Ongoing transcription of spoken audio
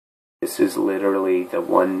This is literally the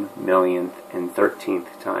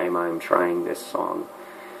 1,000,013th time I'm trying this song.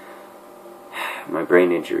 My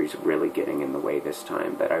brain injury is really getting in the way this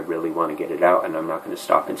time, but I really want to get it out, and I'm not going to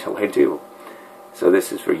stop until I do. So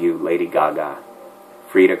this is for you, Lady Gaga,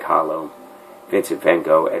 Frida Kahlo, Vincent van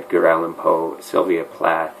Gogh, Edgar Allan Poe, Sylvia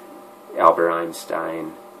Plath, Albert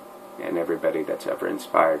Einstein, and everybody that's ever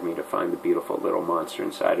inspired me to find the beautiful little monster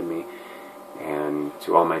inside of me, and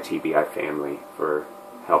to all my TBI family for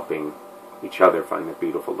helping each other find the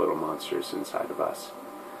beautiful little monsters inside of us.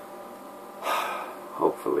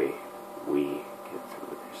 Hopefully we get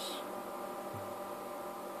through this.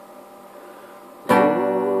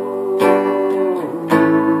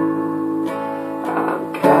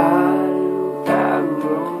 I'm caught in that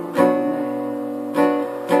romance.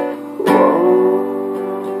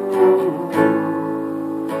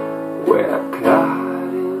 We're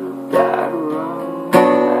caught in that romance.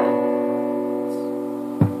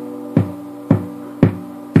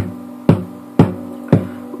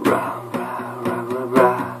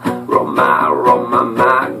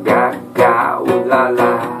 My gaga, ooh la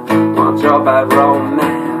la. Want your bad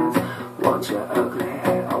romance, want your ugly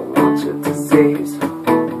hair, I want your disease, I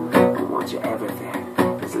want your everything,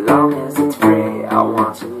 as long as it's free. I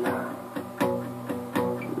want your love,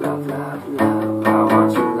 love, love, love. I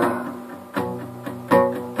want your love. I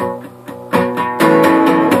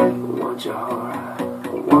want your horror, I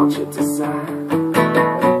want your design,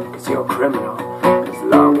 cause you're a criminal, as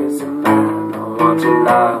long as you're mine. I want your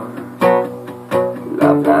love.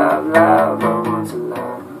 Love, love, love, I want to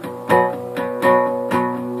love.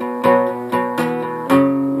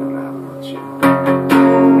 Know that I want you.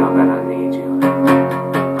 Know that I need you. I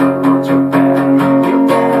want your bad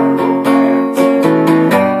romance.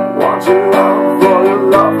 Want your love for your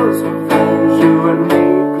lovers revenge. You and me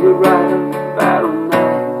could ride a battle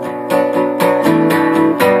night.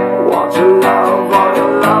 Want your love for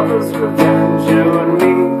your lovers revenge. You and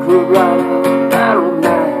me could ride a battle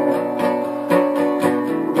night.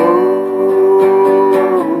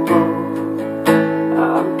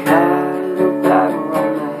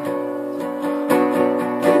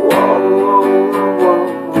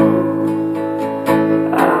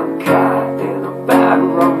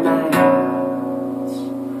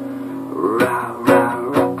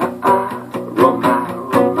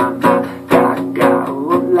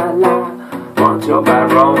 Want your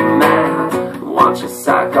bad romance, want your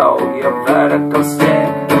psycho, your vertical stick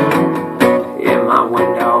in my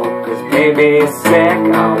window, cause baby is sick. I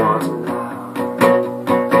want your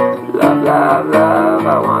love, love, love, love.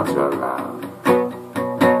 I want your love.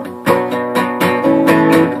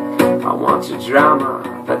 I want your drama,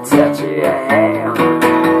 the touch of your hand. I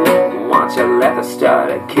want your leather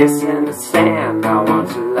studded kiss in the sand. I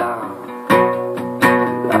want your love,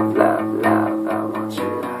 love, love, love. I want your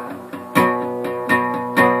love.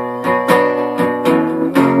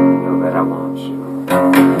 I want you,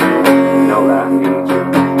 know that I need you,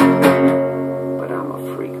 but I'm a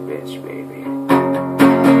freak bitch, baby.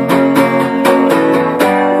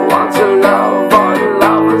 Want your love, all your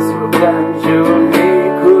lovers revenge. You and me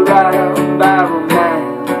could ride a battle night.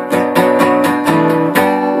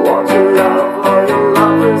 Want your love, all your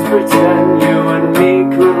lovers pretend. You and me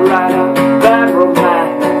could ride a battle night.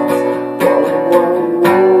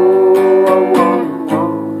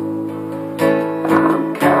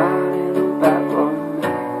 I'm caught in a bad romance.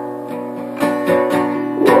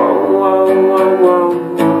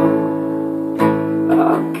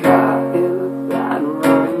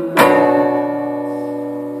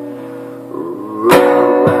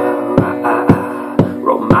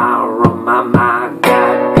 Roll my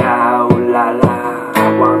gaga, ooh la la. I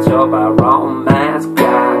want your bad romance,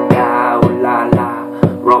 gaga, ooh la la.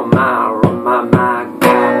 Roll my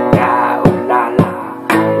gaga, ooh la la.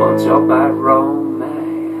 Want your bad romance.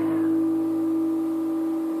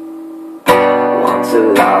 Want to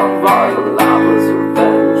love all your lovers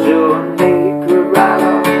revenge. You and me could ride a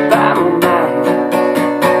battle night.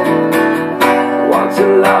 Want to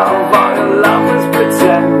love all your lovers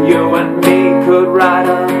pretend. You and me could ride a